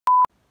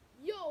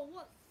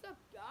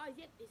guys,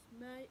 yep, it's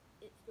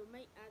your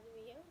mate Adam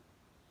here.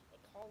 They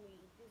call me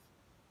this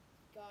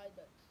guy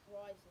that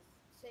tries to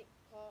take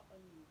part on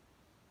you.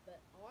 But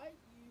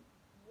you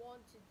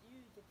want to do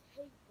the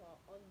take part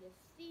on the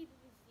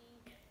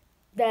Thecbbc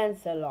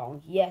dance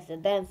along. Yes, a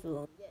dance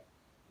along. Yeah,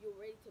 you're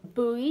ready to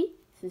boogie?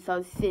 Since I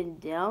was sitting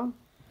down,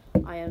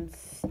 I am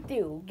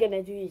still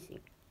gonna do this thing.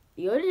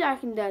 The only I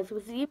can dance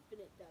was the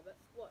infinite dab. Let's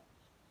watch.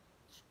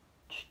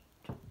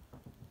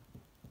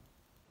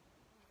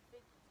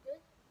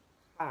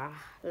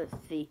 Let's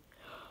see.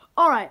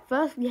 Alright,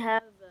 first we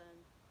have,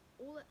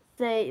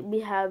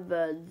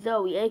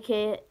 Zoe,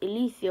 aka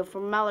Alicia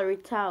from Mallory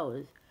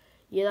Towers.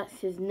 Yeah, that's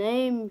his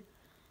name.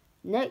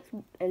 Next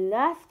and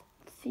last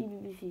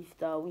Thecbbc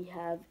star we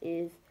have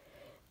is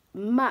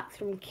Max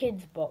from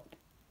Kids Bop.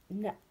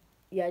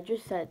 Yeah, I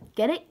just said,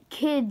 get it?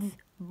 Kids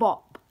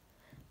Bop.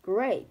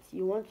 Great.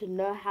 You want to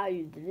know how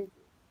you did it?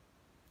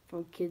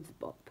 From Kids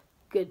Bop.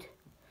 Good.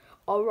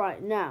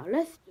 Alright, now,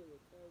 let's do it.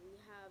 We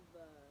have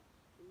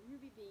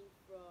Ruby B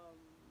from...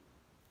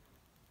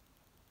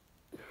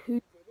 Who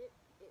did it?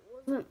 It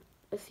wasn't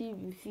a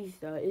Thecbbc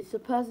star. It's the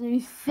person who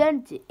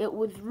sent it. It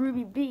was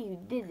Ruby B who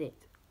did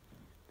it.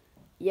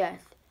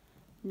 Yes.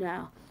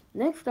 Now,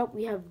 next up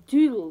we have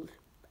Doodles.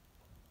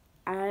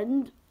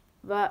 And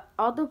the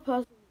other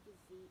person we can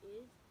see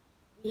is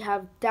we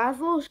have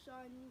Dazzle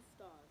Shining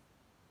Stars.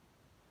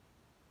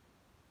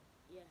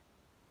 Yeah,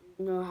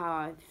 you know how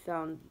I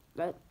sound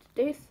like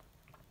this.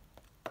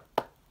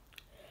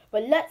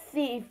 But let's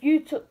see if you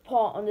took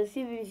part on the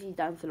Thecbbc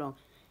dance along.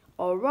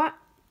 Alright,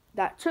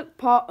 that took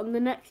part on the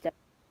next step.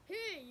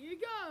 Here you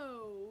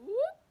go!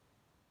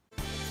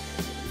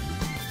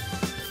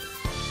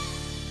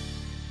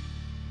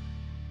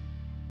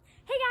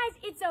 Hey guys,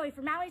 it's Zoe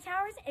from Mallory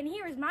Towers, and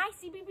here is my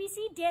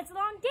Thecbbc Dance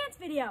Along dance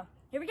video.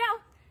 Here we go.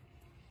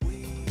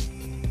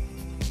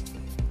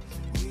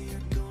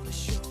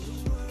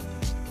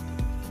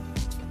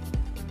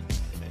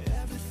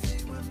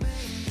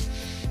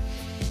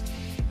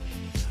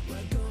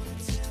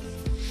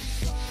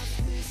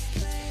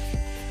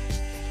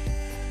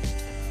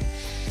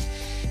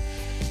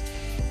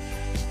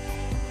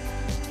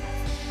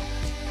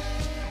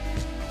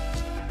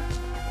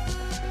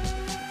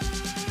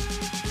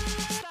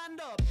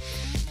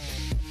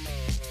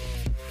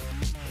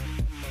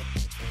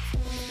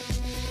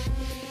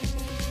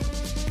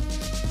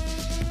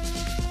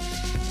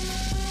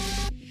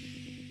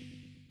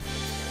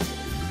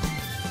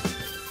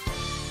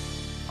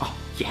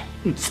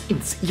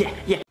 Yeah,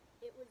 yeah.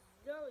 It was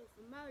Zoe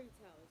from Mallory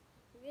Towers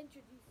who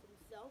introduced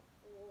himself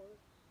for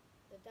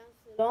the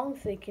dance along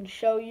so he can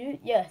show you.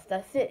 Yes,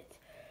 that's it.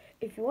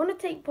 If you want to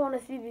take part in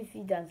a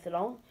Thecbbc dance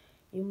along,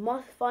 you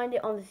must find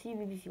it on the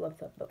Thecbbc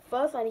website. But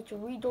first, I need to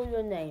read all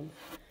your names.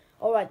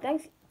 Alright,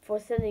 thanks for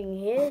sending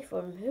here.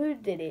 From who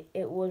did it?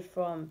 It was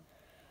from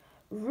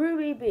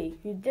Ruby B,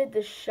 who did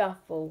the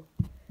shuffle.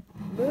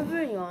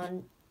 Moving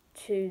on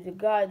to the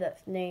guy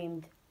that's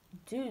named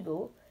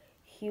Doodle.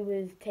 He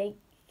was taking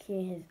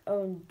his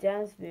own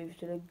dance moves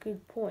to a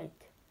good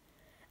point.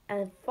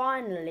 And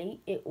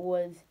finally, it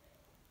was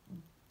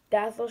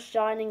Dazzle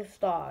Shining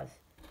Stars.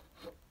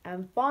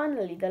 And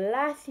finally, the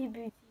last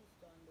Thecbbc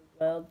star in the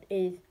world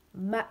is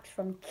Max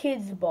from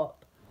Kids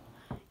Bop.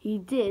 He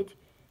did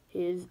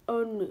his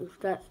own move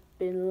that's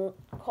been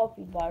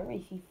copied by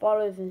Reese. He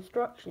follows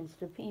instructions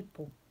to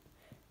people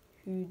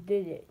who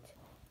did it.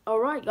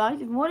 Alright guys,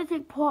 if you want to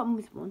take part in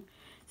this one,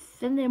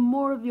 send in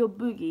more of your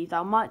boogies.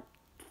 I might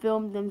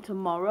film them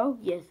tomorrow.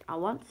 Yes, I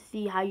want to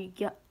see how you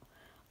get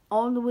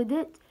on with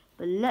it,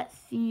 but let's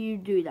see you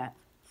do that.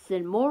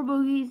 Send more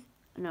boogies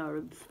and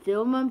I'll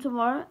film them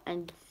tomorrow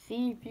and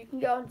see if you can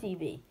get on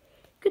TV.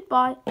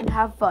 Goodbye and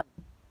have fun.